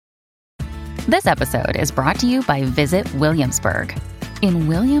This episode is brought to you by Visit Williamsburg. In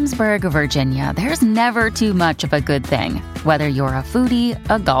Williamsburg, Virginia, there's never too much of a good thing. Whether you're a foodie,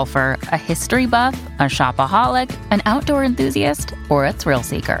 a golfer, a history buff, a shopaholic, an outdoor enthusiast, or a thrill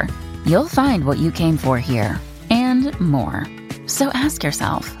seeker, you'll find what you came for here and more. So ask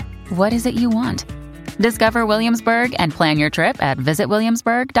yourself, what is it you want? Discover Williamsburg and plan your trip at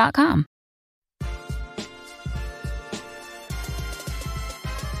visitwilliamsburg.com.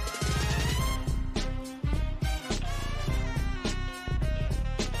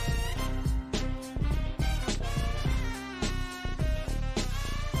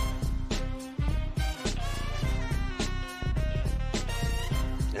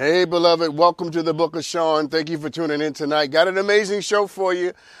 Hey, beloved, welcome to the Book of Sean. Thank you for tuning in tonight. Got an amazing show for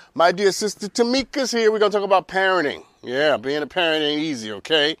you. My dear sister Tamika's here. We're going to talk about parenting. Yeah, being a parent ain't easy,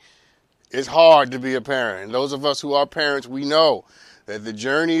 okay? It's hard to be a parent. And those of us who are parents, we know that the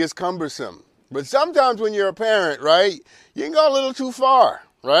journey is cumbersome. But sometimes when you're a parent, right, you can go a little too far,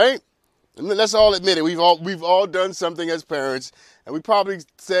 right? And let's all admit it. We've all done something as parents, and we probably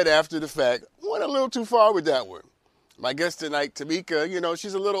said after the fact, went a little too far with that one. My guest tonight, Tamika,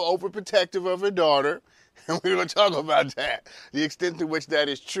 she's a little overprotective of her daughter, and we're going to talk about that, the extent to which that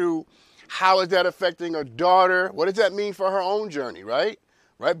is true. How is that affecting her daughter? What does that mean for her own journey, right?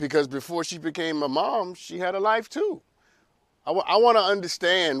 Right? Because before she became a mom, she had a life too. I want to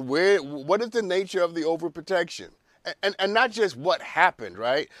understand what is the nature of the overprotection? And not just what happened,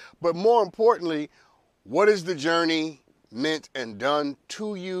 right? But more importantly, what is the journey meant and done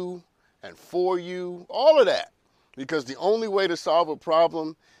to you and for you? All of that. Because the only way to solve a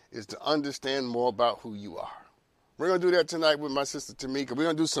problem is to understand more about who you are. We're going to do that tonight with my sister Tamika. We're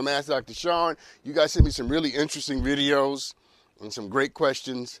going to do some Ask Dr. Sean. You guys sent me some really interesting videos and some great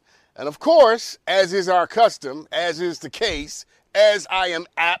questions. And of course, as is our custom, as is the case, as I am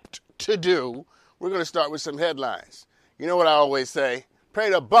apt to do, we're going to start with some headlines. You know what I always say? Pray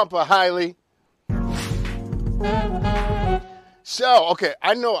the bumper highly. So, okay,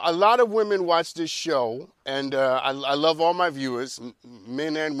 I know a lot of women watch this show, and I love all my viewers,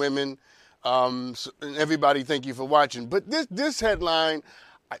 men and women, and everybody, thank you for watching. But this headline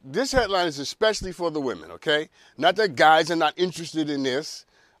is especially for the women, okay? Not that guys are not interested in this.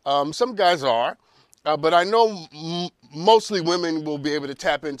 Some guys are, but I know mostly women will be able to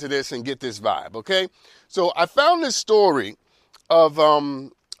tap into this and get this vibe, okay? So I found this story of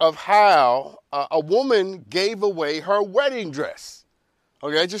how a woman gave away her wedding dress.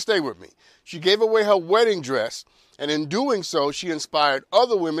 Okay, just stay with me. She gave away her wedding dress, and in doing so, she inspired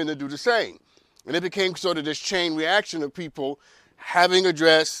other women to do the same. And it became sort of this chain reaction of people having a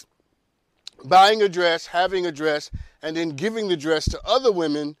dress, buying a dress, having a dress, and then giving the dress to other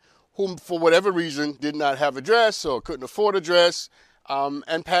women whom, for whatever reason, did not have a dress or couldn't afford a dress,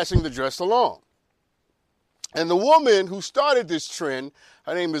 and passing the dress along. And the woman who started this trend,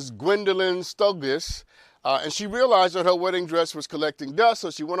 her name is Gwendolyn Stugis, and she realized that her wedding dress was collecting dust, so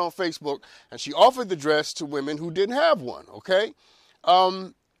she went on Facebook and she offered the dress to women who didn't have one, okay?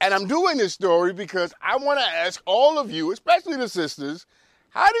 And I'm doing this story because I want to ask all of you, especially the sisters,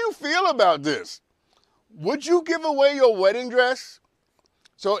 how do you feel about this? Would you give away your wedding dress?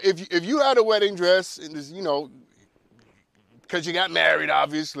 So if you had a wedding dress, and this, because you got married,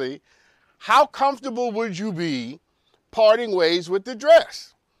 obviously, how comfortable would you be parting ways with the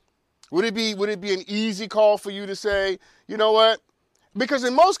dress? Would it be an easy call for you to say, you know what? Because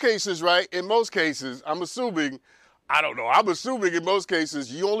in most cases, right, I'm assuming in most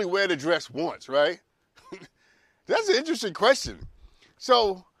cases you only wear the dress once, right? That's an interesting question.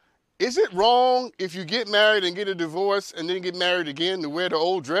 So is it wrong if you get married and get a divorce and then get married again to wear the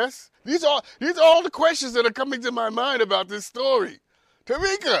old dress? These are all the questions that are coming to my mind about this story.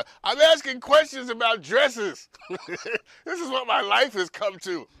 Tamika, I'm asking questions about dresses. This is what my life has come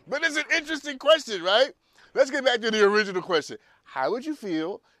to. But it's an interesting question, right? Let's get back to the original question. How would you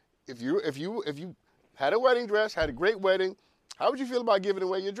feel if you had a wedding dress, had a great wedding? How would you feel about giving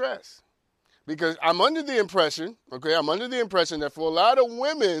away your dress? Because I'm under the impression that for a lot of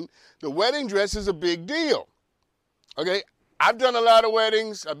women, the wedding dress is a big deal. Okay? I've done a lot of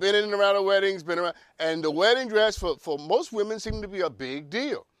weddings. I've been in and around of weddings, and the wedding dress for most women seem to be a big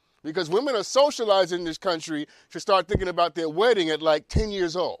deal because women are socialized in this country to start thinking about their wedding at like 10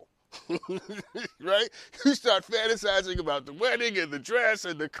 years old, right? You start fantasizing about the wedding and the dress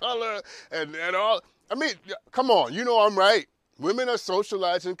and the color and all. I mean, come on, I'm right. Women are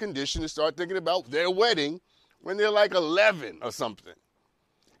socialized and conditioned to start thinking about their wedding when they're like 11 or something.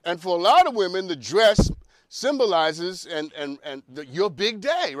 And for a lot of women, the dress symbolizes your big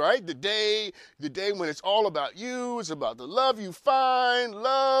day, right? The day when it's all about you. It's about the love you find,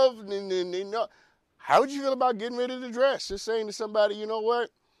 how would you feel about getting rid of the dress? Just saying to somebody, you know what?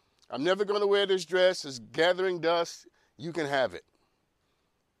 I'm never going to wear this dress. It's gathering dust. You can have it.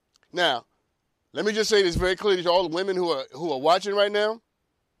 Now, let me just say this very clearly to all the women who are watching right now.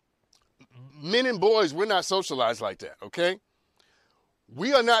 Men and boys, we're not socialized like that, okay?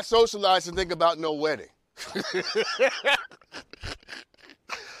 We are not socialized to think about no wedding.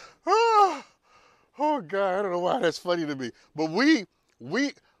 Oh, God, I don't know why that's funny to me. But we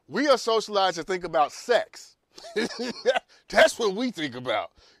are socialized to think about sex. That's what we think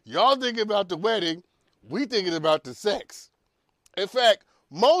about. Y'all thinking about the wedding, we thinking about the sex. In fact,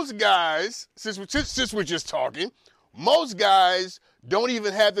 most guys, since we're just talking, most guys don't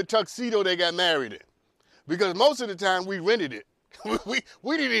even have the tuxedo they got married in. Because most of the time we rented it.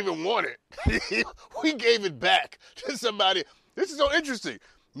 We didn't even want it. We gave it back to somebody. This is so interesting.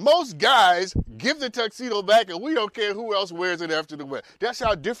 Most guys give the tuxedo back and we don't care who else wears it after the wedding. That's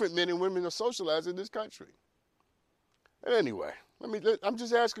how different men and women are socialized in this country. Anyway, I'm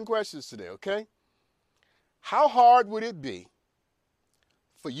just asking questions today, okay? How hard would it be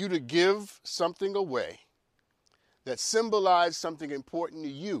for you to give something away that symbolized something important to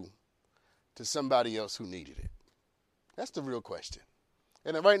you to somebody else who needed it? That's the real question.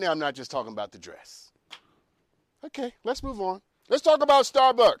 And right now, I'm not just talking about the dress. Okay, let's move on. Let's talk about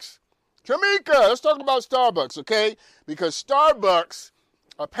Starbucks. Tamika, let's talk about Starbucks, okay? Because Starbucks,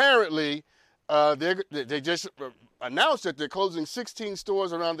 apparently, they just announced that they're closing 16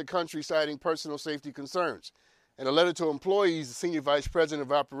 stores around the country, citing personal safety concerns. In a letter to employees, the senior vice president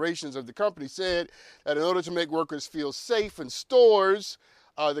of operations of the company said that in order to make workers feel safe in stores,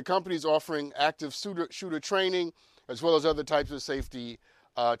 the company is offering active shooter training as well as other types of safety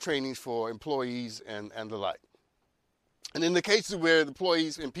trainings for employees and the like. And in the cases where the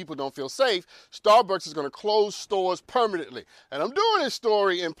employees and people don't feel safe, Starbucks is going to close stores permanently. And I'm doing this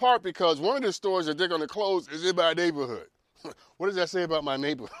story in part because one of the stores that they're going to close is in my neighborhood. What does that say about my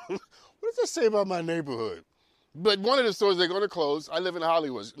neighborhood? What does that say about my neighborhood? But one of the stores they're going to close, I live in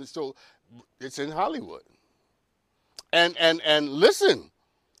Hollywood, so it's in Hollywood. And listen,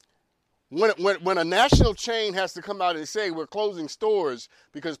 when a national chain has to come out and say we're closing stores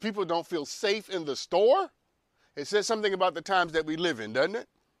because people don't feel safe in the store, it says something about the times that we live in, doesn't it?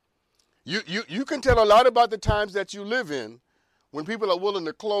 You can tell a lot about the times that you live in when people are willing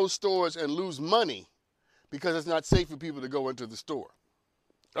to close stores and lose money because it's not safe for people to go into the store.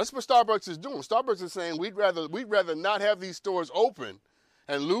 That's what Starbucks is doing. Starbucks is saying we'd rather not have these stores open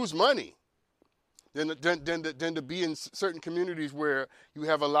and lose money than to be in certain communities where you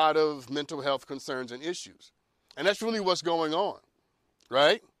have a lot of mental health concerns and issues. And that's really what's going on,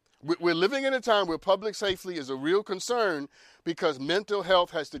 right? We're living in a time where public safety is a real concern because mental health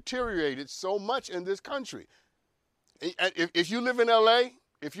has deteriorated so much in this country. If you live in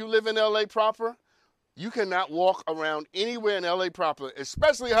LA proper, you cannot walk around anywhere in LA proper,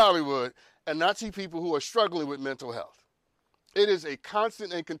 especially Hollywood, and not see people who are struggling with mental health. It is a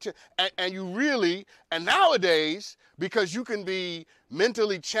constant and you really, and nowadays, because you can be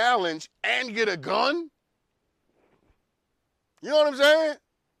mentally challenged and get a gun, you know what I'm saying?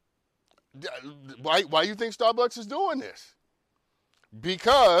 Why you think Starbucks is doing this?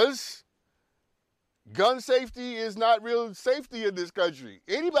 Because gun safety is not real safety in this country.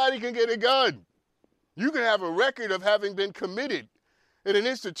 Anybody can get a gun. You can have a record of having been committed in an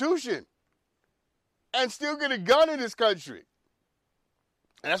institution and still get a gun in this country.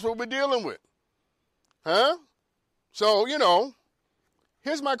 And that's what we're dealing with. Huh? So,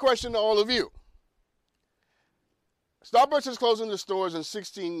 here's my question to all of you. Starbucks is closing the stores in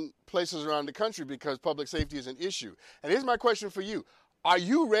 16 places around the country because public safety is an issue. And here's my question for you. Are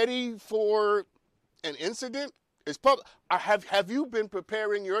you ready for an incident? Have you been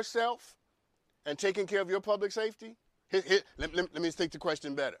preparing yourself and taking care of your public safety? Let me take the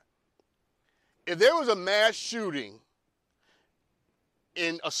question better. If there was a mass shooting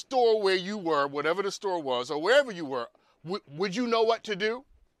in a store where you were, whatever the store was, or wherever you were, would you know what to do?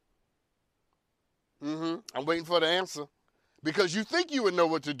 I'm waiting for the answer. Because you think you would know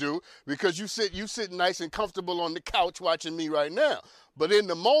what to do because you sit nice and comfortable on the couch watching me right now. But in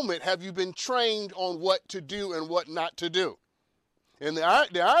the moment, have you been trained on what to do and what not to do? And the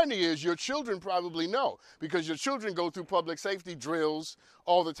irony is your children probably know because your children go through public safety drills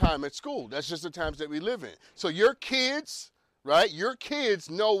all the time at school. That's just the times that we live in. So your kids, right, your kids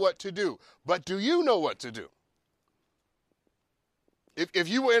know what to do. But do you know what to do? If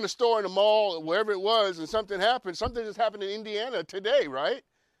you were in a store, in a mall, wherever it was, and something happened, something just happened in Indiana today, right?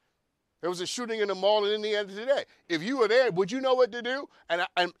 There was a shooting in the mall in Indiana today. If you were there, would you know what to do? And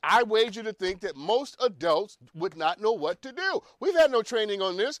I wager to think that most adults would not know what to do. We've had no training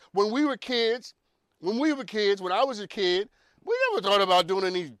on this. When I was a kid, we never thought about doing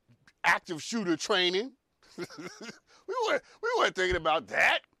any active shooter training. we weren't thinking about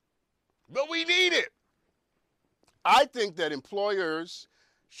that. But we need it. I think that employers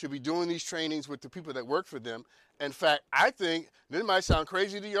should be doing these trainings with the people that work for them. In fact, I think, this might sound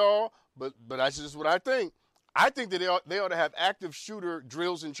crazy to y'all, but that's just what I think. I think that they ought to have active shooter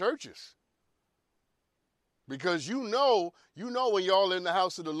drills in churches. Because you know when y'all in the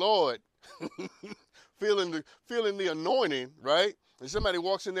house of the Lord, feeling the anointing, right? And somebody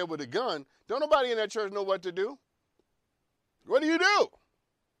walks in there with a gun, don't nobody in that church know what to do. What do you do?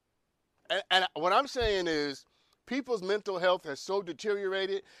 And what I'm saying is, people's mental health has so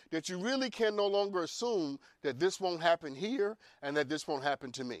deteriorated that you really can no longer assume that this won't happen here and that this won't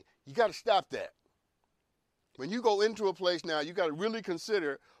happen to me. You got to stop that. When you go into a place now, you got to really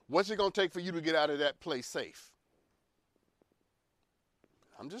consider what's it going to take for you to get out of that place safe.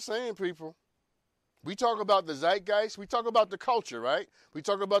 I'm just saying, people. We talk about the zeitgeist. We talk about the culture, right? We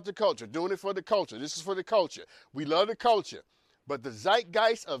talk about the culture, doing it for the culture. This is for the culture. We love the culture. But the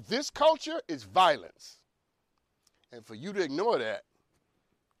zeitgeist of this culture is violence. And for you to ignore that,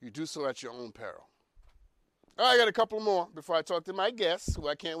 you do so at your own peril. All right, I got a couple more before I talk to my guest, who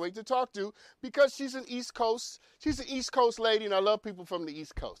I can't wait to talk to, because she's an East Coast lady, and I love people from the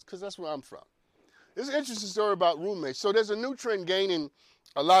East Coast, because that's where I'm from. There's an interesting story about roommates. So there's a new trend gaining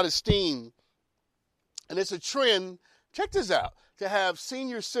a lot of steam, and it's a trend, check this out, to have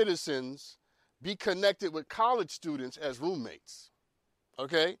senior citizens be connected with college students as roommates,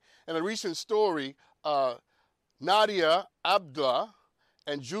 okay? In a recent story, Nadia Abdullah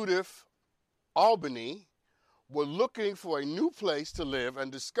and Judith Albany were looking for a new place to live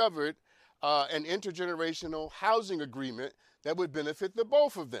and discovered an intergenerational housing agreement that would benefit the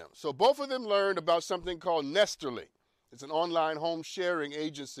both of them. So both of them learned about something called Nesterly. It's an online home sharing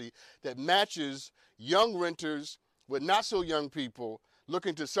agency that matches young renters with not so young people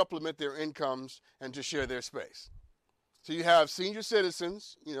looking to supplement their incomes and to share their space. So you have senior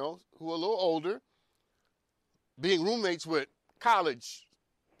citizens, who are a little older, being roommates with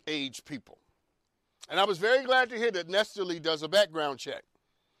college-age people. And I was very glad to hear that Nesterly does a background check.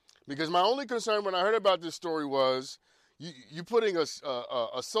 Because my only concern when I heard about this story was, you putting a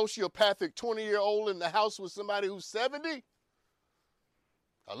sociopathic 20-year-old in the house with somebody who's 70?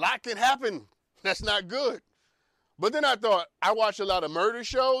 A lot can happen. That's not good. But then I thought, I watch a lot of murder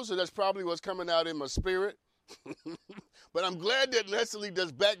shows, so that's probably what's coming out in my spirit. But I'm glad that Nesterly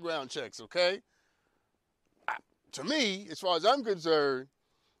does background checks, okay? To me, as far as I'm concerned,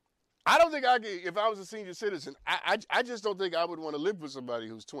 I don't think if I was a senior citizen, I just don't think I would want to live with somebody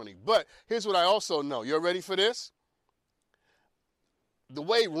who's 20. But here's what I also know. You're ready for this? The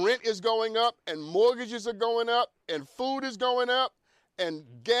way rent is going up and mortgages are going up and food is going up and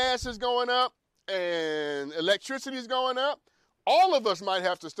gas is going up and electricity is going up, all of us might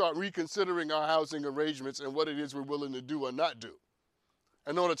have to start reconsidering our housing arrangements and what it is we're willing to do or not do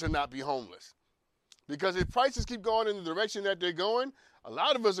in order to not be homeless. Because if prices keep going in the direction that they're going, a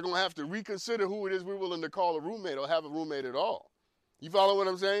lot of us are going to have to reconsider who it is we're willing to call a roommate or have a roommate at all. You follow what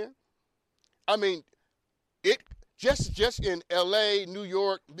I'm saying? I mean, just in L.A., New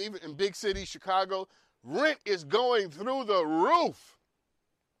York, even in big cities, Chicago, rent is going through the roof.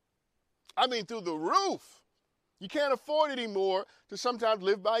 I mean, through the roof. You can't afford anymore to sometimes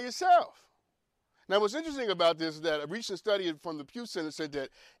live by yourself. Now, what's interesting about this is that a recent study from the Pew Center said that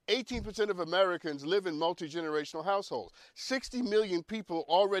 18% of Americans live in multi-generational households. 60 million people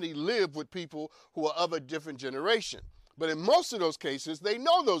already live with people who are of a different generation. But in most of those cases, they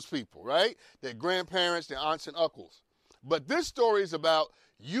know those people, right? Their grandparents, their aunts and uncles. But this story is about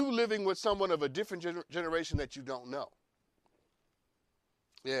you living with someone of a different generation that you don't know.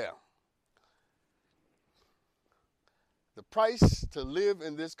 Yeah. The price to live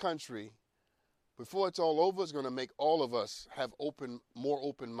in this country, before it's all over, is going to make all of us have more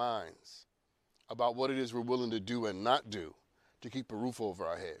open minds about what it is we're willing to do and not do to keep a roof over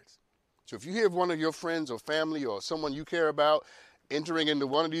our heads. So if you hear of one of your friends or family or someone you care about entering into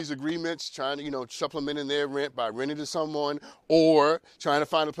one of these agreements, trying to, supplementing their rent by renting to someone, or trying to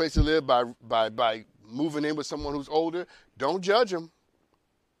find a place to live by moving in with someone who's older, don't judge them.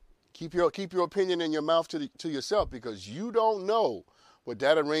 Keep your opinion in your mouth to yourself, because you don't know what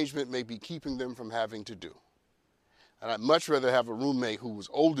that arrangement may be keeping them from having to do. And I'd much rather have a roommate who was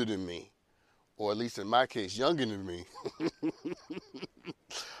older than me, or at least in my case, younger than me.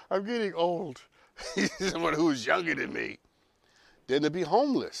 I'm getting old. Someone who's younger than me, than to be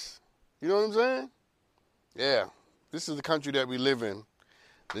homeless. You know what I'm saying? Yeah. This is the country that we live in.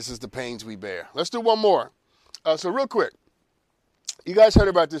 This is the pains we bear. Let's do one more. So real quick, you guys heard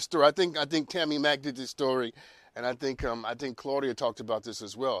about this story. I think Tammy Mack did this story, and I think Claudia talked about this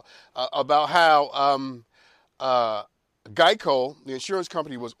as well, about how Geico, the insurance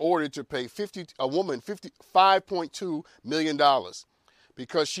company, was ordered to pay a woman $5.2 million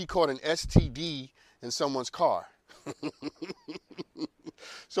because she caught an STD in someone's car.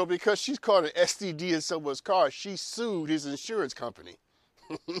 So because she's caught an STD in someone's car, she sued his insurance company.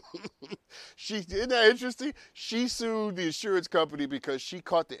 Isn't that interesting? She sued the insurance company because she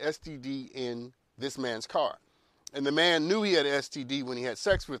caught the STD in this man's car. And the man knew he had an STD when he had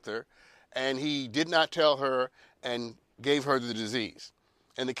sex with her, and he did not tell her and gave her the disease.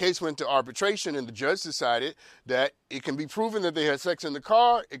 And the case went to arbitration, and the judge decided that it can be proven that they had sex in the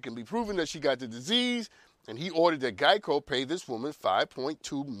car, it can be proven that she got the disease, and he ordered that Geico pay this woman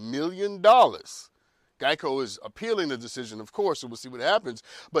 $5.2 million. Geico is appealing the decision, of course, so we'll see what happens.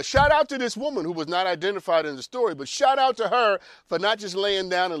 But shout out to this woman who was not identified in the story, but shout out to her for not just laying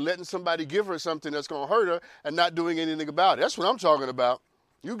down and letting somebody give her something that's going to hurt her and not doing anything about it. That's what I'm talking about.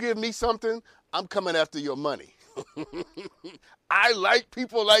 You give me something, I'm coming after your money. I like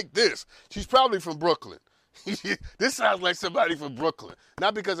people like this. She's probably from Brooklyn. This sounds like somebody from Brooklyn.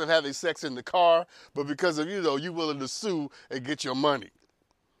 Not because of having sex in the car, but because of, you willing to sue and get your money.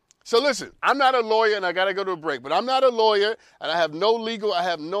 So listen, I'm not a lawyer, and I got to go to a break, but I'm not a lawyer, and I have no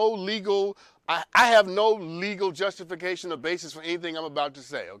legal justification or basis for anything I'm about to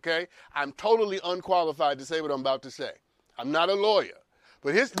say, okay? I'm totally unqualified to say what I'm about to say. I'm not a lawyer.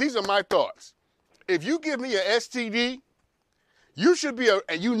 But these are my thoughts. If you give me an STD, you should be,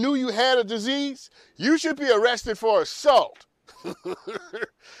 and you knew you had a disease, you should be arrested for assault.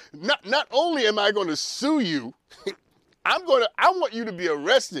 Not only am I going to sue you, I want you to be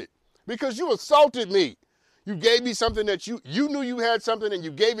arrested because you assaulted me. You gave me something that you knew you had something and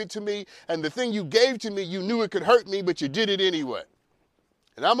you gave it to me, and the thing you gave to me, you knew it could hurt me, but you did it anyway.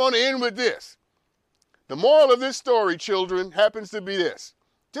 And I'm going to end with this. The moral of this story, children, happens to be this.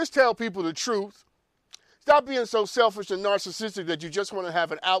 Just tell people the truth. Stop being so selfish and narcissistic that you just want to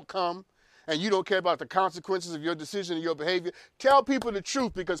have an outcome and you don't care about the consequences of your decision and your behavior. Tell people the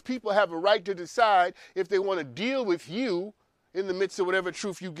truth, because people have a right to decide if they want to deal with you in the midst of whatever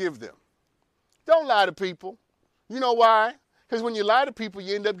truth you give them. Don't lie to people. You know why? Because when you lie to people,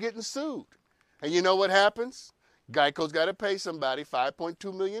 you end up getting sued. And you know what happens? Geico's got to pay somebody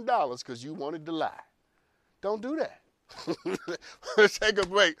 $5.2 million because you wanted to lie. Don't do that. Let's take a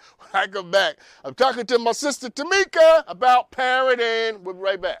break. When I come back, I'm talking to my sister Tamika about parenting. We'll be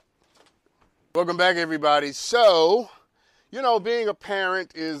right back. Welcome back, everybody. So, being a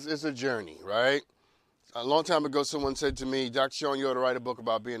parent is a journey, right? A long time ago, someone said to me, Dr. Sean, you ought to write a book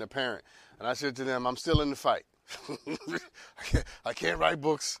about being a parent. And I said to them, I'm still in the fight. I can't write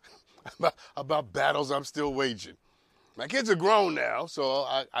books about battles I'm still waging. My kids are grown now, so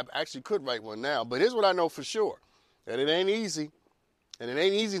I actually could write one now. But here's what I know for sure, that it ain't easy. And it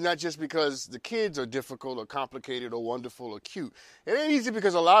ain't easy not just because the kids are difficult or complicated or wonderful or cute. It ain't easy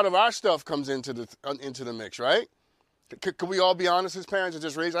because a lot of our stuff comes into the mix, right? Could we all be honest as parents and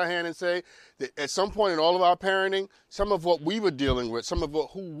just raise our hand and say that at some point in all of our parenting, some of what we were dealing with, some of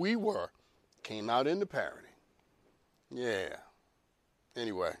who we were, came out into parenting? Yeah.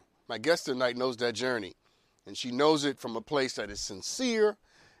 Anyway, my guest tonight knows that journey, and she knows it from a place that is sincere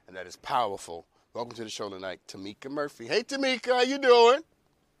and that is powerful. Welcome to the show tonight, Tamika Murphy. Hey, Tamika, how you doing?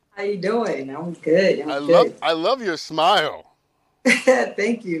 How you doing? I'm good. I love your smile.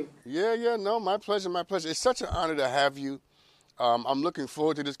 Thank you. Yeah, no, my pleasure. It's such an honor to have you. I'm looking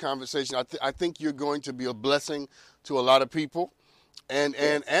forward to this conversation. I think you're going to be a blessing to a lot of people, but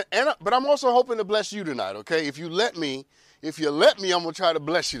I'm also hoping to bless you tonight. Okay, if you let me, I'm gonna try to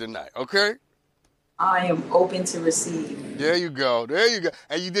bless you tonight. Okay. I am open to receive. There you go.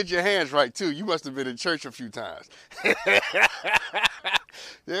 And you did your hands right, too. You must have been in church a few times.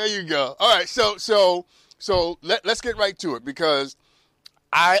 There you go. All right, so let's get right to it, because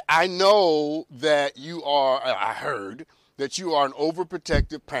I know that I heard that you are an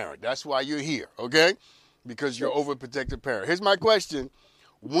overprotective parent. That's why you're here, okay? Because you're an overprotective parent. Here's my question.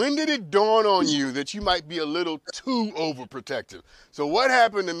 When did it dawn on you that you might be a little too overprotective? So what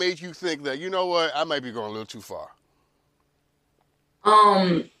happened that made you think that, you know what, I might be going a little too far?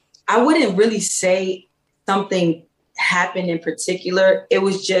 I wouldn't really say something happened in particular. It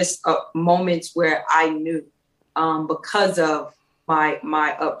was just moments where I knew, because of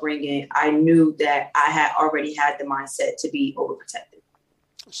my upbringing, I knew that I had already had the mindset to be overprotective.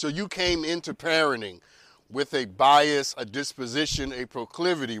 So you came into parenting with a bias, a disposition, a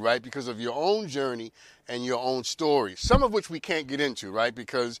proclivity, right? Because of your own journey and your own story, some of which we can't get into, right?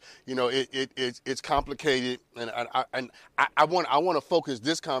 Because it's complicated, and I want to focus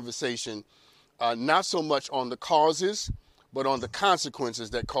this conversation not so much on the causes, but on the consequences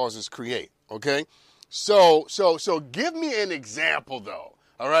that causes create. Okay, so give me an example though.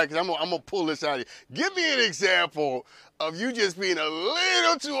 All right, because I'm gonna pull this out of you. Give me an example of you just being a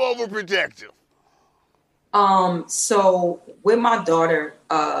little too overprotective. So with my daughter,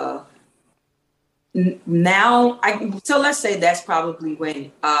 so let's say that's probably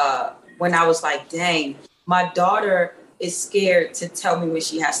when I was like, dang, my daughter is scared to tell me when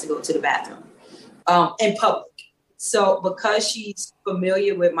she has to go to the bathroom, in public. So because she's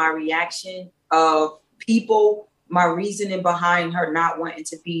familiar with my reaction of people, my reasoning behind her not wanting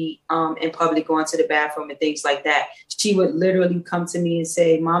to be in public, going to the bathroom and things like that, she would literally come to me and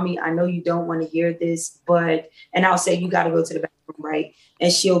say, Mommy, I know you don't want to hear this, and I'll say, you got to go to the bathroom, right?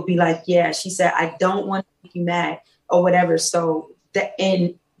 And she'll be like, yeah. She said, I don't want to make you mad or whatever. So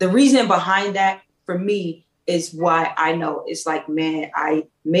and the reason behind that for me is why I know it's like, man,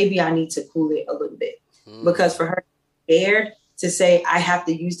 maybe I need to cool it a little bit, because for her scared to say I have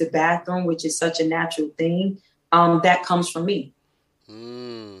to use the bathroom, which is such a natural thing, that comes from me.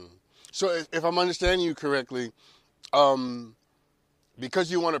 So if I'm understanding you correctly,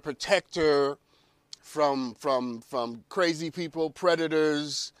 because you want to protect her from crazy people,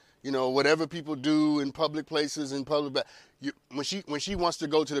 predators, whatever people do in public places, when she wants to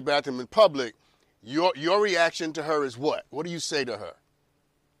go to the bathroom in public, your reaction to her is what? What do you say to her?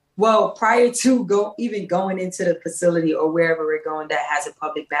 Well, prior to even going into the facility or wherever we're going that has a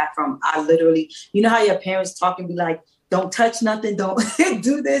public bathroom, I literally, how your parents talk and be like, don't touch nothing, don't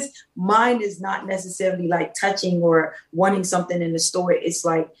do this. Mine is not necessarily like touching or wanting something in the store. It's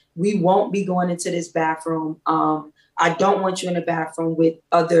like, we won't be going into this bathroom. I don't want you in the bathroom with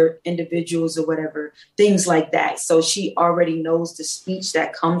other individuals or whatever, things like that. So she already knows the speech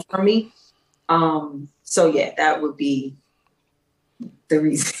that comes from me. So yeah, that would be the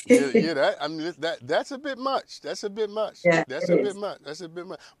reason. That's a bit much. That's a bit much. Yeah, That's a bit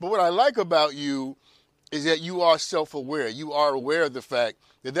much. But what I like about you is that you are self-aware. You are aware of the fact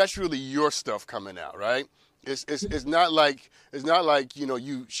that that's really your stuff coming out, right? It's not like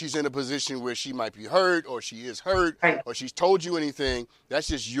she's in a position where she might be hurt or she is hurt, right, or she's told you anything. That's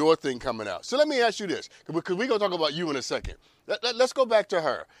just your thing coming out. So let me ask you this, because we're gonna talk about you in a second. Let's go back to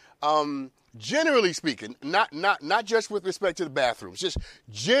her. Generally speaking, not just with respect to the bathrooms, just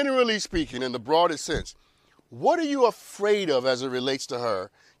generally speaking in the broadest sense, what are you afraid of as it relates to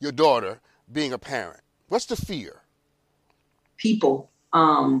her, your daughter, being a parent? What's the fear? People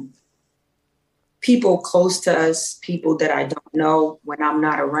close to us, people that I don't know when I'm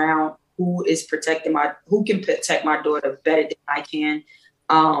not around, who can protect my daughter better than I can.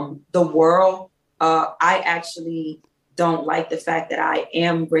 The world, I actually don't like the fact that I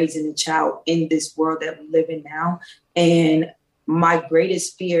am raising a child in this world that we live in now. And my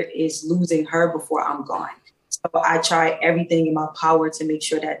greatest fear is losing her before I'm gone. So I try everything in my power to make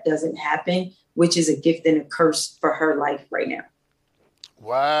sure that doesn't happen, which is a gift and a curse for her life right now.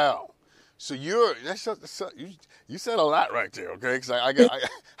 Wow. So you said a lot right there, okay? Because I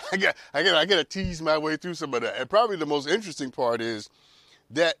got to tease my way through some of that. And probably the most interesting part is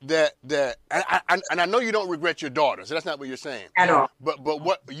that I know you don't regret your daughter, so that's not what you're saying at all.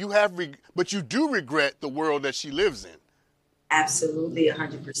 But you do regret the world that she lives in. Absolutely,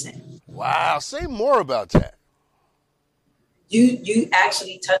 100%. Wow, say more about that. You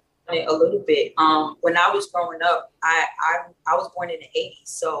actually touched on it a little bit. When I was growing up, I was born in the 80s,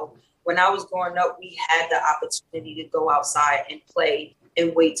 so when I was growing up, we had the opportunity to go outside and play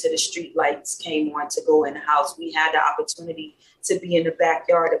and wait till the street lights came on to go in the house. We had the opportunity to be in the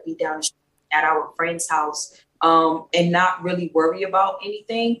backyard or be down the street at our friend's house and not really worry about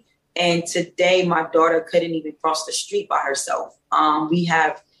anything. And today, my daughter couldn't even cross the street by herself. We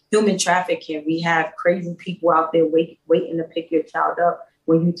have human trafficking. We have crazy people out there waiting to pick your child up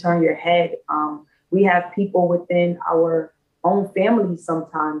when you turn your head. We have people within our own families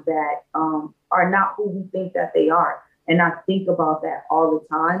sometimes that are not who we think that they are. And I think about that all the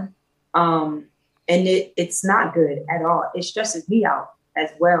time. And it's not good at all. It stresses me out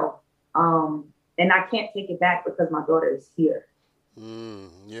as well. And I can't take it back because my daughter is here.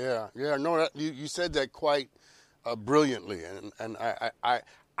 Yeah. No, you said that quite brilliantly. And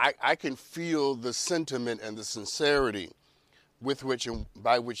I can feel the sentiment and the sincerity with which and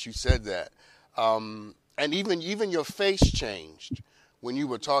by which you said that. And even your face changed when you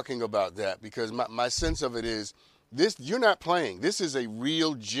were talking about that, because my sense of it is you're not playing. This is a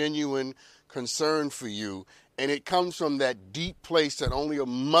real, genuine concern for you, and it comes from that deep place that only a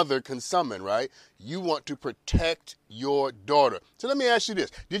mother can summon, right? You want to protect your daughter. So let me ask you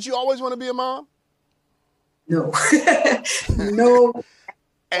this: did you always want to be a mom? No, no.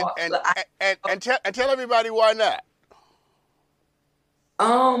 And tell everybody why not.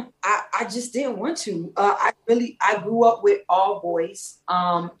 I just didn't want to. I grew up with all boys.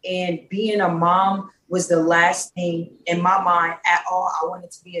 And being a mom was the last thing in my mind at all. I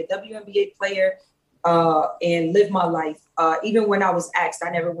wanted to be a WNBA player, and live my life. Even when I was asked, I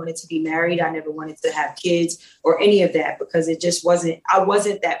never wanted to be married. I never wanted to have kids or any of that, because it just wasn't, I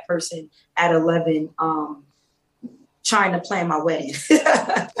wasn't that person at 11, trying to plan my wedding.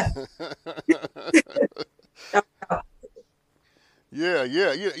 Yeah.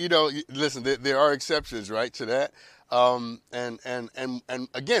 You know, listen, there are exceptions, right, to that. And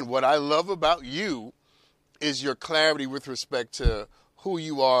again, what I love about you is your clarity with respect to who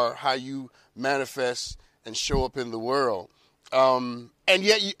you are, how you manifest and show up in the world. And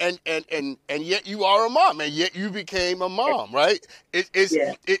yet you are a mom, and yet you became a mom, right?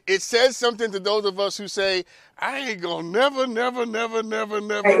 It says something to those of us who say, I ain't gonna never,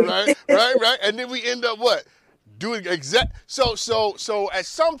 right? And then we end up what? Doing so at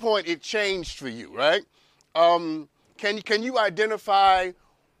some point it changed for you, right? Can you identify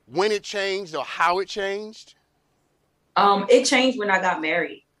when it changed or how it changed? It changed when I got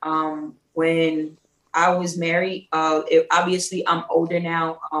married. When I was married, obviously I'm older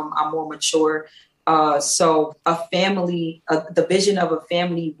now. I'm more mature. So a family, the vision of a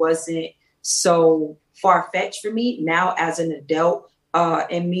family wasn't so far-fetched for me now as an adult.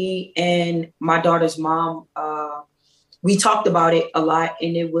 And me and my daughter's mom, we talked about it a lot,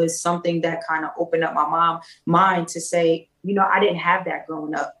 and it was something that kind of opened up my mind to say, you know, I didn't have that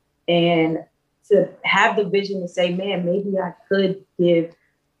growing up, and to have the vision to say, man, maybe I could give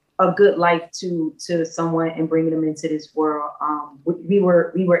a good life to someone and bring them into this world. We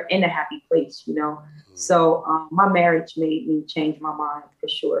were in a happy place, you know. So my marriage made me change my mind for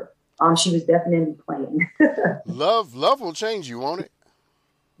sure. She was definitely playing. Love will change you, won't it?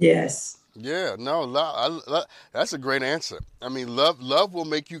 Yes. Yeah, no, that's a great answer. I mean, love will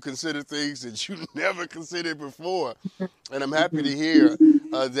make you consider things that you never considered before, and I'm happy to hear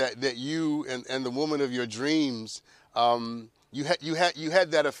that you and the woman of your dreams, you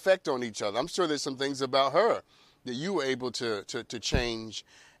had that effect on each other. I'm sure there's some things about her that you were able to change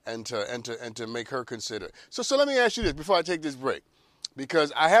and to make her consider. So let me ask you this before I take this break.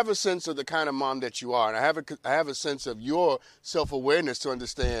 Because I have a sense of the kind of mom that you are, and I have a sense of your self-awareness to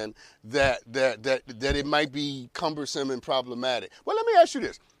understand that it might be cumbersome and problematic. Well, let me ask you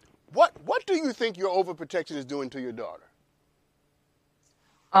this: what do you think your overprotection is doing to your daughter?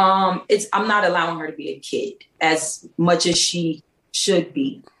 I'm not allowing her to be a kid as much as she should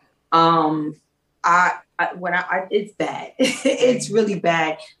be. It's bad. It's really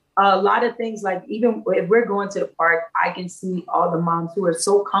bad. A lot of things, like even if we're going to the park, I can see all the moms who are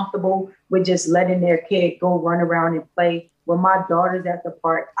so comfortable with just letting their kid go run around and play. When my daughter's at the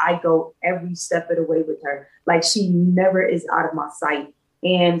park, I go every step of the way with her. Like, she never is out of my sight.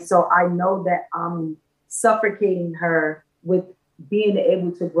 And so I know that I'm suffocating her with being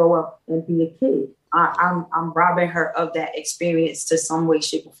able to grow up and be a kid. I'm robbing her of that experience to some way,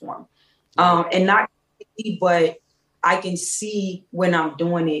 shape, or form. And not, but I can see when I'm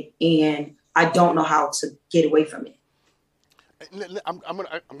doing it, and I don't know how to get away from it.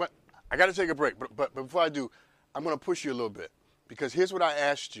 I got to take a break, but before I do, I'm going to push you a little bit, because here's what I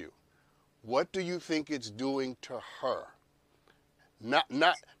asked you: what do you think it's doing to her? Not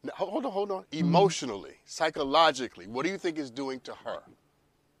hold on. Emotionally, psychologically, what do you think it's doing to her?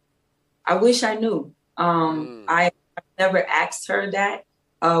 I wish I knew. I never asked her that.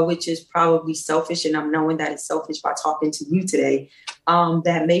 Which is probably selfish, and I'm knowing that it's selfish by talking to you today.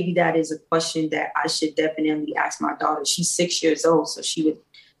 That maybe that is a question that I should definitely ask my daughter. She's 6 years old, so she would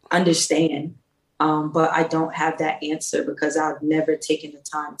understand. But I don't have that answer because I've never taken the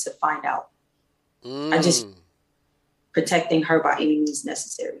time to find out. I just protecting her by any means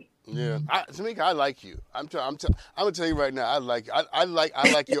necessary. Yeah, Tamika, I like you. I'm gonna tell you right now. I like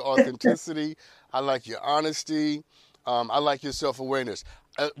your authenticity. I like your honesty. I like your self-awareness.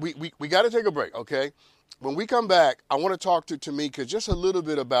 We got to take a break, okay? When we come back, I want to talk to Tamika just a little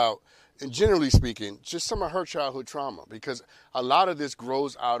bit about, and generally speaking, just some of her childhood trauma, because a lot of this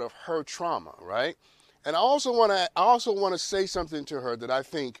grows out of her trauma, right? And I also want to say something to her that I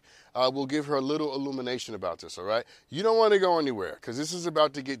think will give her a little illumination about this, all right? You don't want to go anywhere, because this is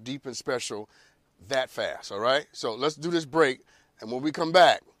about to get deep and special that fast, all right? So let's do this break, and when we come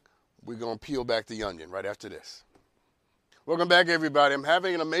back, we're going to peel back the onion right after this. Welcome back, everybody. I'm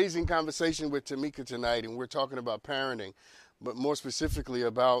having an amazing conversation with Tamika tonight, and we're talking about parenting, but more specifically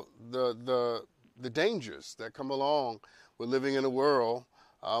about the dangers that come along with living in a world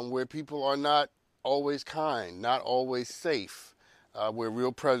where people are not always kind, not always safe, where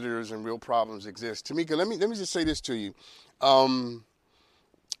real predators and real problems exist. Tamika, let me just say this to you. I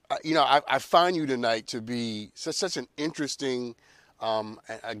find you tonight to be such an interesting,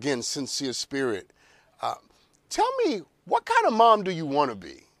 again, sincere spirit. Tell me, what kind of mom do you want to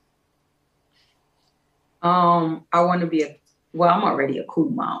be? I want to be I'm already a cool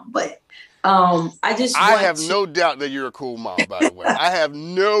mom, but I have no doubt that you're a cool mom, by the way. I have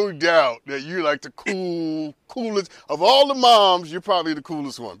no doubt that you're like the coolest of all the moms. You're probably the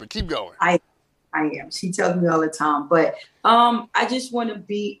coolest one, but keep going. I am. She tells me all the time, but I just want to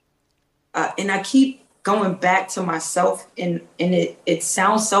be, and I keep going back to myself, and it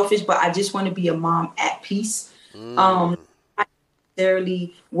sounds selfish, but I just want to be a mom at peace. Not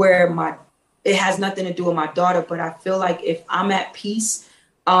necessarily where it has nothing to do with my daughter, but I feel like if I'm at peace,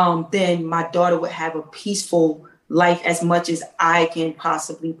 then my daughter would have a peaceful life as much as I can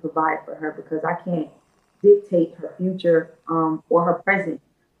possibly provide for her, because I can't dictate her future or her present.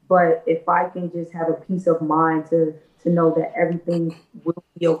 But if I can just have a peace of mind to know that everything will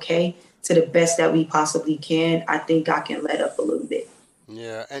be okay to the best that we possibly can, I think I can let up a little bit.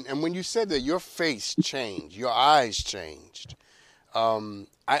 Yeah, and when you said that your face changed, your eyes changed,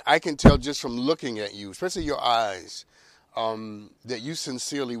 I can tell just from looking at you, especially your eyes, that you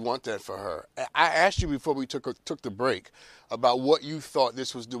sincerely want that for her. I asked you before we took the break about what you thought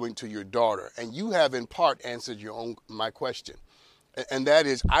this was doing to your daughter, and you have in part answered my question. And that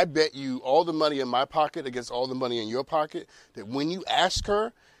is, I bet you all the money in my pocket against all the money in your pocket, that when you ask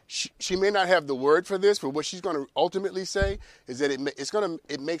her, she may not have the word for this, but what she's going to ultimately say is that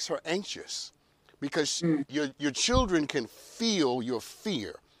it makes her anxious, because your children can feel your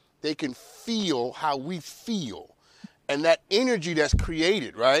fear. They can feel how we feel. And that energy that's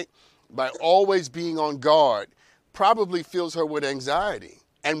created, right, by always being on guard, probably fills her with anxiety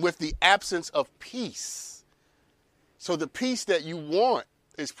and with the absence of peace. So the peace that you want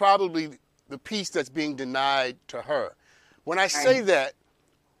is probably the peace that's being denied to her. When I say that,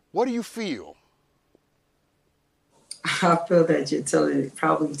 what do you feel? I feel that you're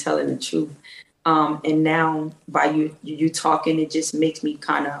probably telling the truth. And now by you talking, it just makes me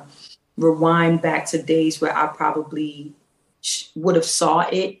kind of rewind back to days where I probably would have saw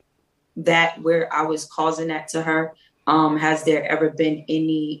it, that where I was causing that to her. Has there ever been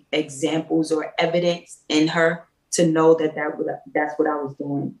any examples or evidence in her to know that's what I was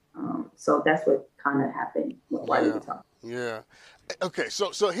doing? So that's what kind of happened while you were talking. Yeah. Okay,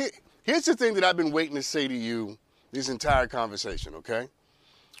 so here's the thing that I've been waiting to say to you this entire conversation, okay?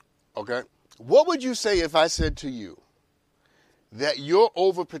 Okay? What would you say if I said to you that your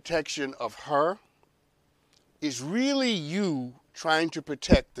overprotection of her is really you trying to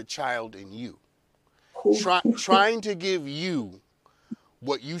protect the child in you? Trying to give you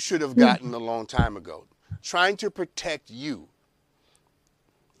what you should have gotten a long time ago. Trying to protect you.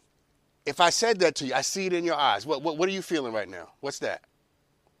 If I said that to you, I see it in your eyes. What are you feeling right now? What's that?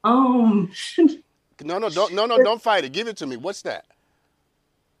 No, don't fight it. Give it to me. What's that?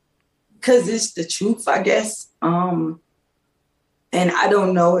 Because it's the truth, I guess. And I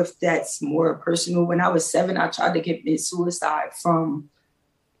don't know if that's more personal. When I was 7, I tried to commit suicide from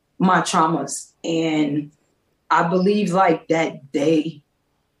my traumas. And I believe like that day.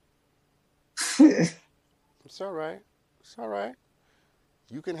 It's all right. It's all right.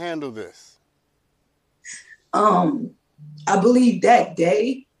 You can handle this. I believe that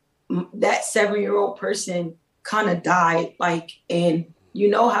day, that 7-year-old person kind of died. Like, and you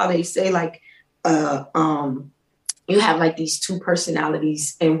know how they say like, you have like these two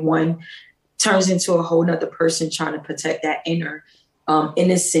personalities, and one turns into a whole nother person trying to protect that inner,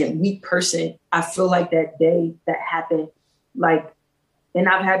 innocent, weak person. I feel like that day that happened, like, and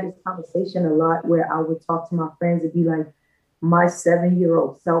I've had this conversation a lot where I would talk to my friends and be like, my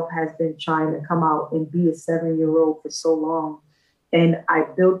 7-year-old self has been trying to come out and be a 7-year-old for so long. And I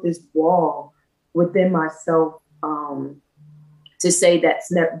built this wall within myself to say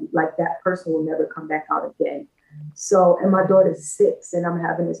that's never, like, that person will never come back out again. So, and my daughter's 6, and I'm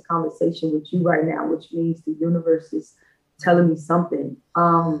having this conversation with you right now, which means the universe is telling me something.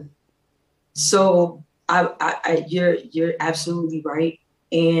 So you're absolutely right.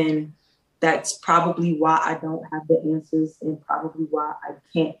 And that's probably why I don't have the answers, and probably why I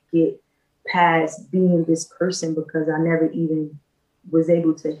can't get past being this person, because I never even was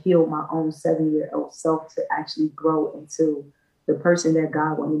able to heal my own 7-year-old self to actually grow into the person that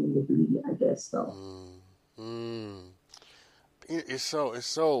God wanted me to be, I guess. So. It's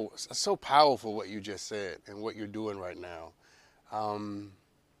so powerful what you just said and what you're doing right now.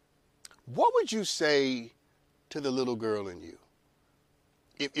 What would you say to the little girl in you?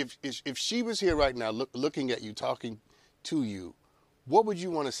 If she was here right now, looking at you, talking to you, what would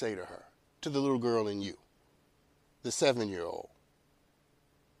you want to say to her, to the little girl in you, the 7-year-old?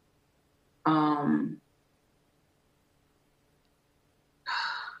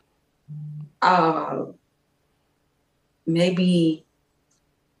 Maybe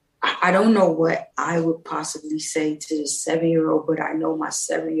I don't know what I would possibly say to the 7-year-old, but I know my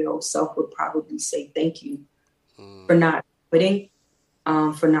 7-year-old self would probably say thank you for not quitting,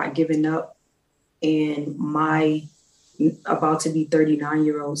 for not giving up. And my about to be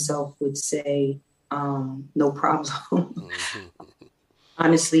 39-year-old self would say, no problem.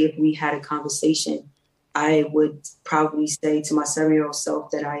 Honestly, if we had a conversation, I would probably say to my 7-year-old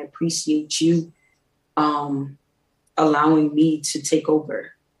self that I appreciate you allowing me to take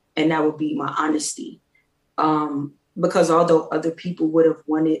over. And that would be my honesty. Because although other people would have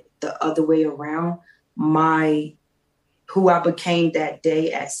wanted the other way around, who I became that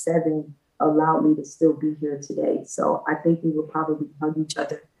day at 7 allowed me to still be here today. So I think we will probably hug each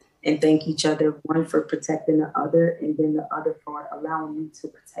other and thank each other, one for protecting the other, and then the other for allowing me to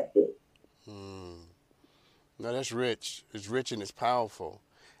protect it. No, that's rich. It's rich and it's powerful.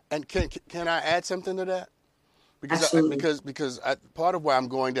 And can I add something to that? Because part of why I'm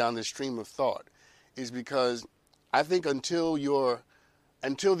going down this stream of thought is because I think until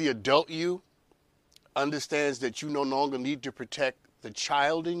the adult you understands that you no longer need to protect the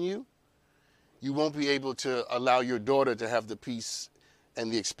child in you, you won't be able to allow your daughter to have the peace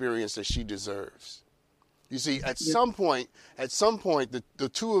and the experience that she deserves. You see, at some point, the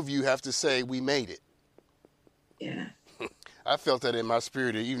two of you have to say, we made it. Yeah. I felt that in my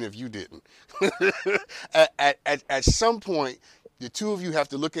spirit, even if you didn't. At some point, the two of you have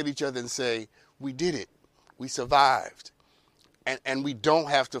to look at each other and say, we did it. We survived. And we don't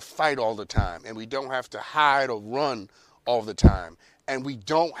have to fight all the time. And we don't have to hide or run all the time. And we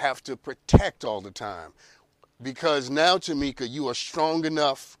don't have to protect all the time. Because now, Tamika, you are strong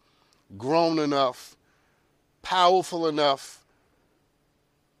enough, grown enough, powerful enough,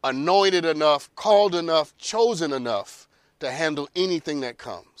 anointed enough, called enough, chosen enough to handle anything that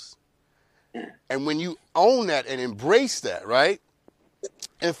comes. And when you own that and embrace that, right?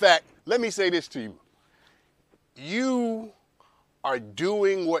 In fact, let me say this to you. You are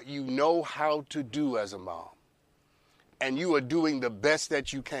doing what you know how to do as a mom. And you are doing the best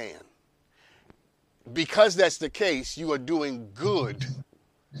that you can. Because that's the case, you are doing good.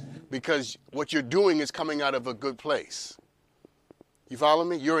 Because what you're doing is coming out of a good place. You follow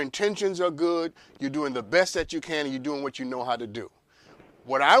me? Your intentions are good. You're doing the best that you can, and you're doing what you know how to do.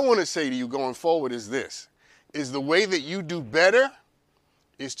 What I want to say to you going forward is this, is the way that you do better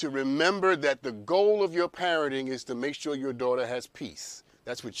is to remember that the goal of your parenting is to make sure your daughter has peace.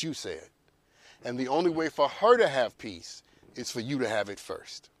 That's what you said. And the only way for her to have peace is for you to have it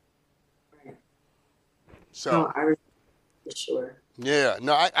first. So, no, for sure. Yeah,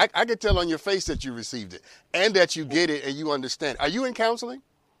 no, I could tell on your face that you received it and that you get it and you understand. Are you in counseling?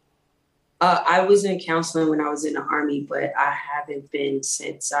 I was in counseling when I was in the Army, but I haven't been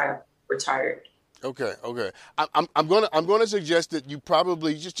since I retired. Okay. I'm gonna suggest that you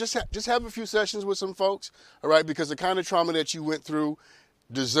probably just have a few sessions with some folks, all right? Because the kind of trauma that you went through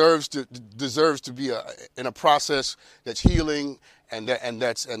deserves to be in a process that's healing and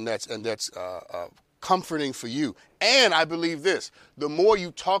that's comforting for you. And I believe this, the more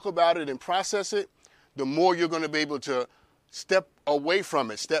you talk about it and process it, the more you're going to be able to step away from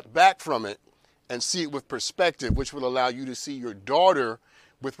it, step back from it, and see it with perspective, which will allow you to see your daughter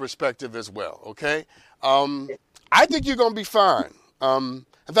with perspective as well, okay? I think you're going to be fine. In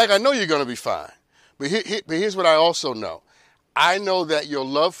fact, I know you're going to be fine. But here's what I also know. I know that your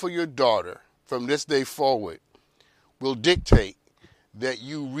love for your daughter from this day forward will dictate that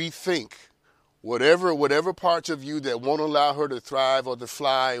you rethink whatever parts of you that won't allow her to thrive or to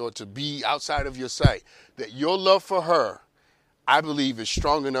fly or to be outside of your sight, that your love for her, I believe, is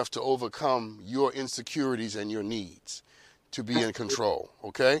strong enough to overcome your insecurities and your needs to be in control,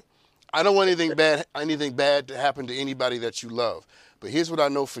 okay? I don't want anything bad to happen to anybody that you love. But here's what I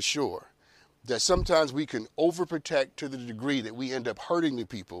know for sure, that sometimes we can overprotect to the degree that we end up hurting the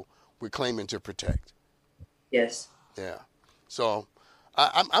people we're claiming to protect. Yes. Yeah. So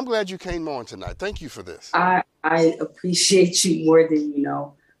I'm glad you came on tonight. Thank you for this. I appreciate you more than you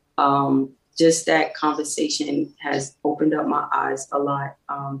know. Just that conversation has opened up my eyes a lot,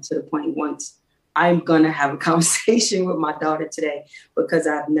 to the point once I'm going to have a conversation with my daughter today, because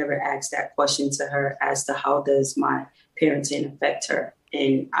I've never asked that question to her as to how does my parenting affect her.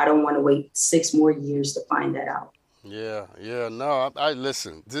 And I don't want to wait 6 more years to find that out. Yeah. No, I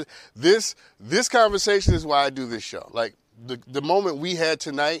listen. This conversation is why I do this show. Like the moment we had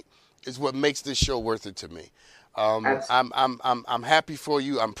tonight is what makes this show worth it to me. I'm happy for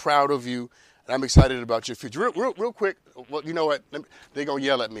you. I'm proud of you, and I'm excited about your future. Real quick. Well, you know what? They're gonna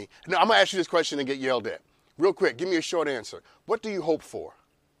yell at me. No, I'm gonna ask you this question and get yelled at. Real quick. Give me a short answer. What do you hope for?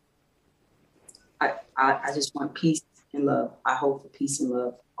 I just want peace and love. I hope for peace and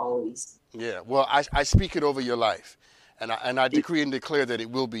love always. Yeah, well, I speak it over your life, and I decree and declare that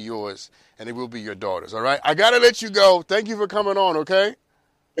it will be yours, and it will be your daughter's, all right? I got to let you go. Thank you for coming on, okay?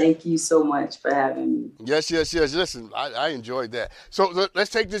 Thank you so much for having me. Yes. Listen, I enjoyed that. So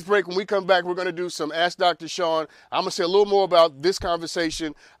let's take this break. When we come back, we're going to do some Ask Dr. Sean. I'm going to say a little more about this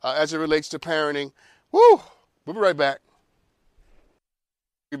conversation as it relates to parenting. Woo! We'll be right back.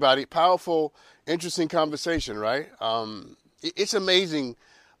 Everybody, powerful, interesting conversation, right? It's amazing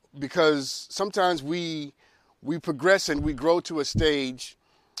because sometimes we progress and we grow to a stage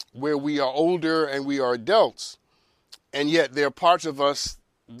where we are older and we are adults, and yet there are parts of us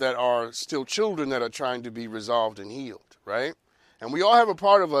that are still children that are trying to be resolved and healed, right? And we all have a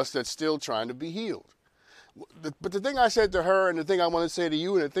part of us that's still trying to be healed. But the thing I said to her and the thing I want to say to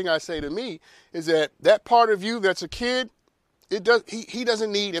you and the thing I say to me is that part of you that's a kid, he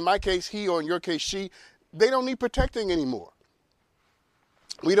doesn't need, in my case, he, or in your case, she, they don't need protecting anymore.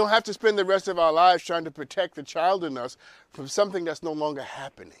 We don't have to spend the rest of our lives trying to protect the child in us from something that's no longer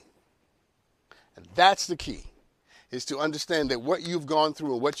happening. And that's the key, is to understand that what you've gone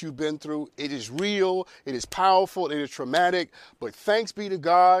through and what you've been through, it is real, it is powerful, it is traumatic, but thanks be to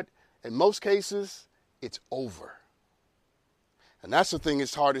God, in most cases, it's over. And that's the thing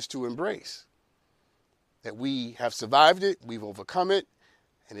that's hardest to embrace, that we have survived it, we've overcome it,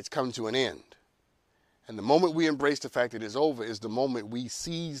 and it's come to an end. And the moment we embrace the fact that it's over is the moment we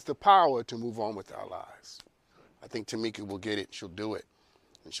seize the power to move on with our lives. I think Tamika will get it. She'll do it.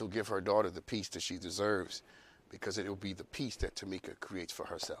 And she'll give her daughter the peace that she deserves, because it will be the peace that Tamika creates for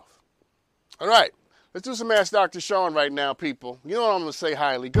herself. All right. Let's do some Ask Dr. Sean right now, people. You know what I'm going to say,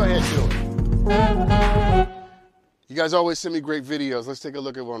 Hailey. Go ahead, do it. You guys always send me great videos. Let's take a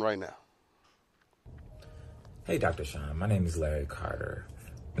look at one right now. Hey, Dr. Sean. My name is Larry Carter,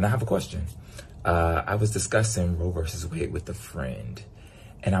 and I have a question. I was discussing Roe versus Wade with a friend,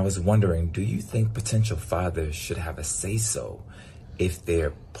 and I was wondering, do you think potential fathers should have a say-so if their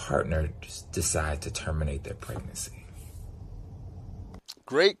partner decide to terminate their pregnancy?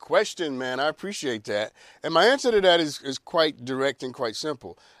 Great question, man. I appreciate that. And my answer to that is quite direct and quite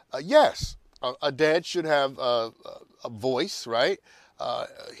simple. Yes, a dad should have a voice, right?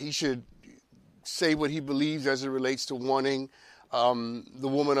 He should say what he believes as it relates to wanting the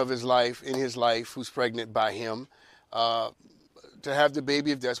woman of his life, in his life, who's pregnant by him, to have the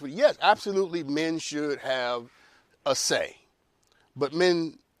baby if that's what. Yes, absolutely, men should have a say. But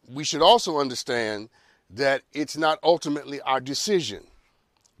men, we should also understand that it's not ultimately our decision,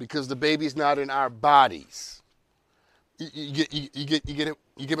 because the baby's not in our bodies. You get it?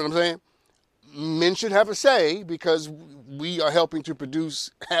 You get what I'm saying? Men should have a say because we are helping to produce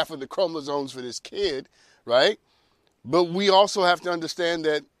half of the chromosomes for this kid, right? But we also have to understand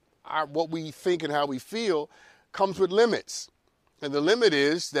that what we think and how we feel comes with limits. And the limit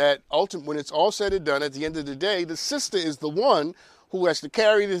is that ultimately, when it's all said and done, at the end of the day, the sister is the one who has to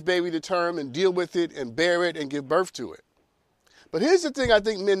carry this baby to term and deal with it and bear it and give birth to it. But here's the thing I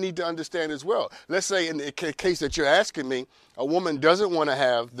think men need to understand as well. Let's say in the case that you're asking me, a woman doesn't want to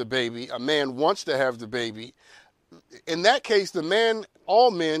have the baby, a man wants to have the baby. In that case, the man,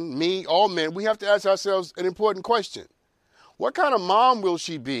 all men, me, all men, we have to ask ourselves an important question. What kind of mom will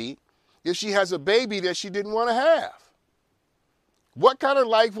she be if she has a baby that she didn't want to have? What kind of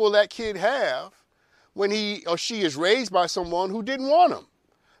life will that kid have when he or she is raised by someone who didn't want him,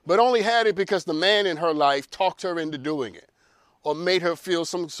 but only had it because the man in her life talked her into doing it, or made her feel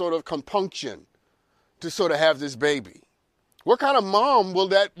some sort of compunction to sort of have this baby? What kind of mom will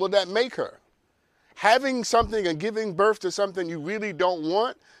that make her? Having something and giving birth to something you really don't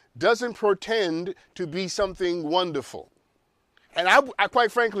want doesn't pretend to be something wonderful. And I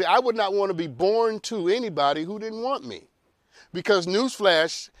quite frankly, I would not want to be born to anybody who didn't want me. Because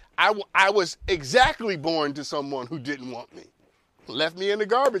newsflash, I was exactly born to someone who didn't want me. Left me in the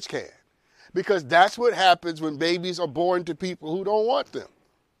garbage can. Because that's what happens when babies are born to people who don't want them.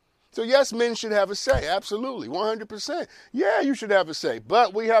 So yes, men should have a say, absolutely, 100%. Yeah, you should have a say.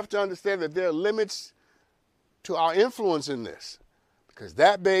 But we have to understand that there are limits to our influence in this. Because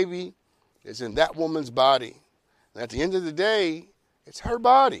that baby is in that woman's body. And at the end of the day, it's her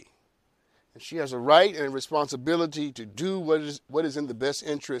body. And she has a right and a responsibility to do what is in the best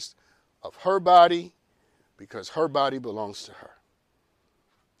interest of her body, because her body belongs to her.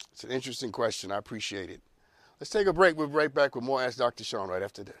 It's an interesting question. I appreciate it. Let's take a break. We'll be right back with more Ask Dr. Sean right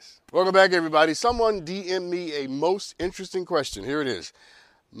after this. Welcome back, everybody. Someone DM'd me a most interesting question. Here it is.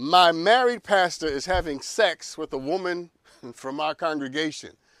 My married pastor is having sex with a woman from our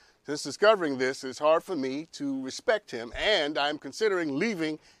congregation. Since discovering this, it's hard for me to respect him, and I'm considering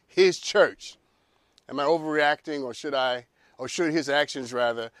leaving his church. Am I overreacting, or should his actions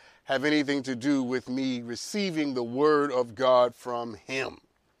rather have anything to do with me receiving the word of God from him?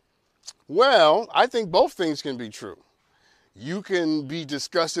 Well, I think both things can be true. You can be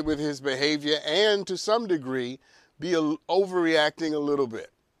disgusted with his behavior and to some degree be overreacting a little bit.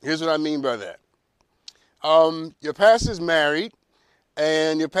 Here's what I mean by that. Your pastor's married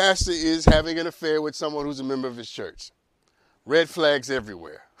and your pastor is having an affair with someone who's a member of his church. Red flags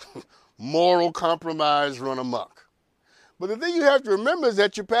everywhere. Moral compromise run amok. But the thing you have to remember is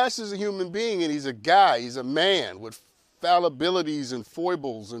that your pastor's a human being, and he's a guy, he's a man with fallibilities and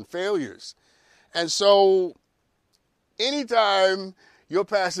foibles and failures. And so anytime your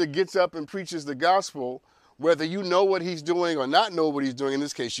pastor gets up and preaches the gospel, whether you know what he's doing or not know what he's doing, in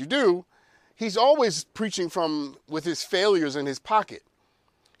this case you do, he's always preaching with his failures in his pocket.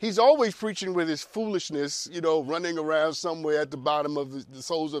 He's always preaching with his foolishness, running around somewhere at the bottom of the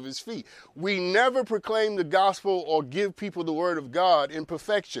soles of his feet. We never proclaim the gospel or give people the word of God in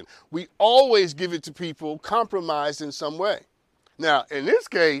perfection. We always give it to people compromised in some way. Now, in this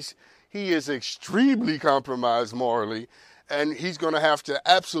case, he is extremely compromised morally, and he's going to have to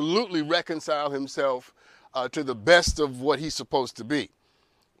absolutely reconcile himself to the best of what he's supposed to be.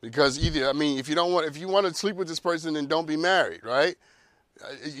 Because if you want to sleep with this person, then don't be married, right?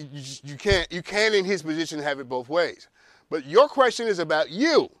 You can't in his position have it both ways. But your question is about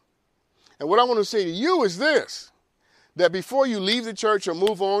you. And what I want to say to you is this, that before you leave the church or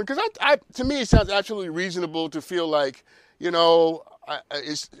move on, because to me it sounds absolutely reasonable to feel like,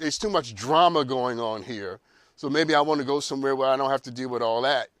 it's too much drama going on here. So maybe I want to go somewhere where I don't have to deal with all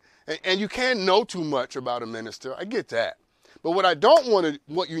that. And you can't know too much about a minister. I get that. But what I don't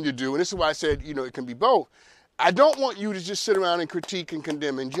want you to do, and this is why I said, it can be both. I don't want you to just sit around and critique and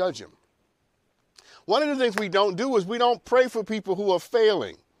condemn and judge him. One of the things we don't do is we don't pray for people who are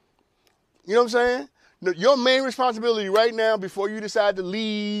failing. You know what I'm saying? Your main responsibility right now before you decide to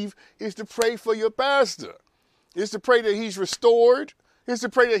leave is to pray for your pastor. Is to pray that he's restored. Is to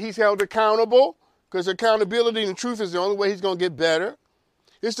pray that he's held accountable, because accountability and truth is the only way he's going to get better.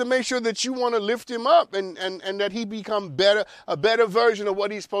 Is to make sure that you want to lift him up and that he become a better version of what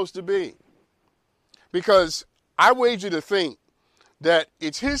he's supposed to be. Because I wager to think that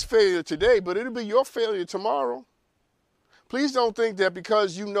it's his failure today, but it'll be your failure tomorrow. Please don't think that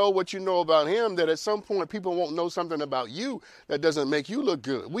because you know what you know about him, that at some point people won't know something about you that doesn't make you look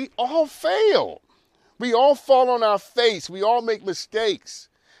good. We all fail. We all fall on our face. We all make mistakes.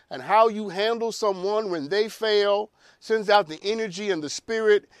 And how you handle someone when they fail sends out the energy and the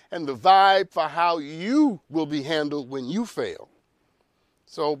spirit and the vibe for how you will be handled when you fail.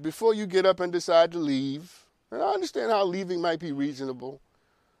 So before you get up and decide to leave, and I understand how leaving might be reasonable,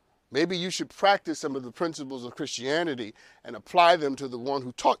 maybe you should practice some of the principles of Christianity and apply them to the one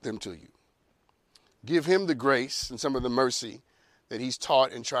who taught them to you. Give him the grace and some of the mercy that he's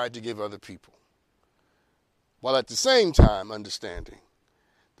taught and tried to give other people, while at the same time understanding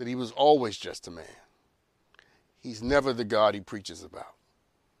that he was always just a man. He's never the God he preaches about.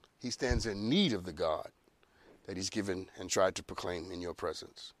 He stands in need of the God that he's given and tried to proclaim in your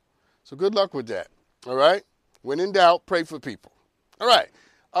presence. So good luck with that, all right? When in doubt, pray for people. All right,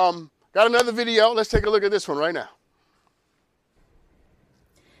 got another video. Let's take a look at this one right now.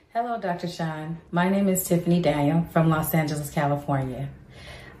 Hello, Dr. Sean. My name is Tiffany Daniel from Los Angeles, California.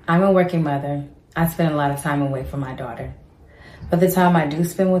 I'm a working mother. I spend a lot of time away from my daughter. But the time I do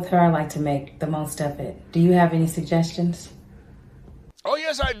spend with her, I like to make the most of it. Do you have any suggestions? Oh,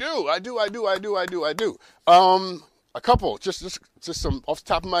 yes, I do. I do. A couple, just some off the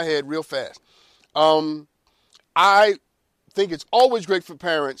top of my head real fast. I think it's always great for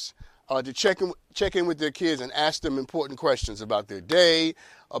parents to check in with their kids and ask them important questions about their day,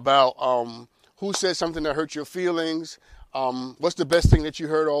 about who said something that hurt your feelings, what's the best thing that you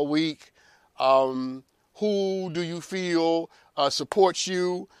heard all week, who do you feel supports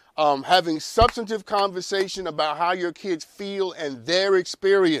you, having substantive conversation about how your kids feel and their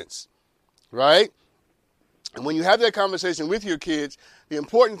experience, right? And when you have that conversation with your kids, the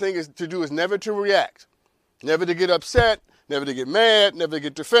important thing is never to react, never to get upset, never to get mad, never to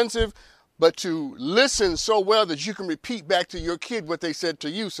get defensive, but to listen so well that you can repeat back to your kid what they said to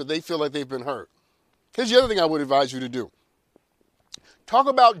you so they feel like they've been heard. Here's the other thing I would advise you to do. Talk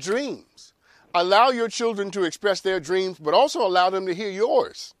about dreams. Allow your children to express their dreams, but also allow them to hear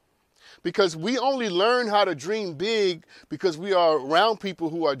yours. Because we only learn how to dream big because we are around people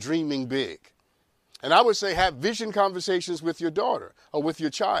who are dreaming big. And I would say have vision conversations with your daughter or with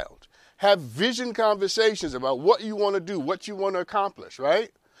your child. Have vision conversations about what you want to do, what you want to accomplish, right?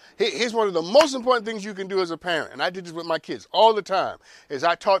 Here's one of the most important things you can do as a parent, and I did this with my kids all the time, is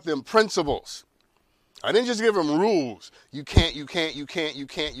I taught them principles. I didn't just give them rules. You can't, you can't, you can't, you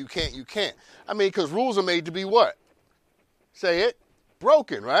can't, you can't, you can't. I mean, because rules are made to be what? Say it.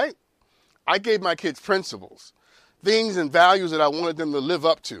 Broken, right? I gave my kids principles, things and values that I wanted them to live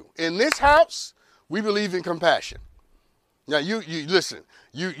up to. In this house, we believe in compassion. Now, you listen,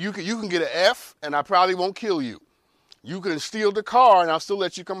 you can get an F, and I probably won't kill you. You can steal the car, and I'll still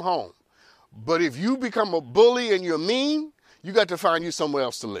let you come home. But if you become a bully and you're mean, you got to find you somewhere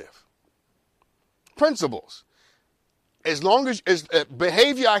else to live. Principles. As long as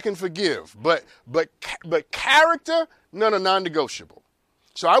behavior, I can forgive, but character, non-negotiable.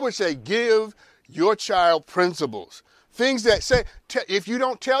 So I would say give your child principles. Things that say, if you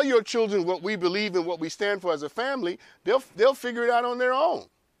don't tell your children what we believe and what we stand for as a family, they'll figure it out on their own.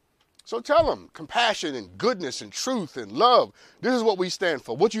 So tell them compassion and goodness and truth and love. This is what we stand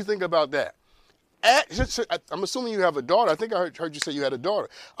for. What do you think about that? I'm assuming you have a daughter. I think I heard you say you had a daughter.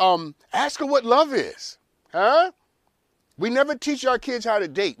 Ask her what love is. Huh? We never teach our kids how to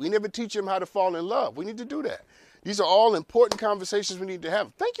date. We never teach them how to fall in love. We need to do that. These are all important conversations we need to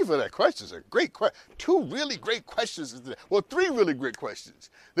have. Thank you for that question. It's a great question. 2 really great questions. Well, 3 really great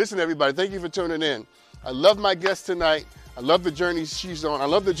questions. Listen, everybody, thank you for tuning in. I love my guest tonight. I love the journey she's on. I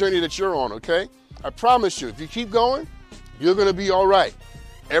love the journey that you're on, okay? I promise you, if you keep going, you're going to be all right.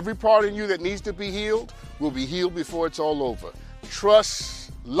 Every part in you that needs to be healed will be healed before it's all over.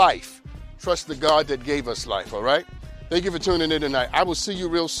 Trust life. Trust the God that gave us life, all right? Thank you for tuning in tonight. I will see you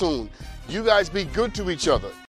real soon. You guys be good to each other.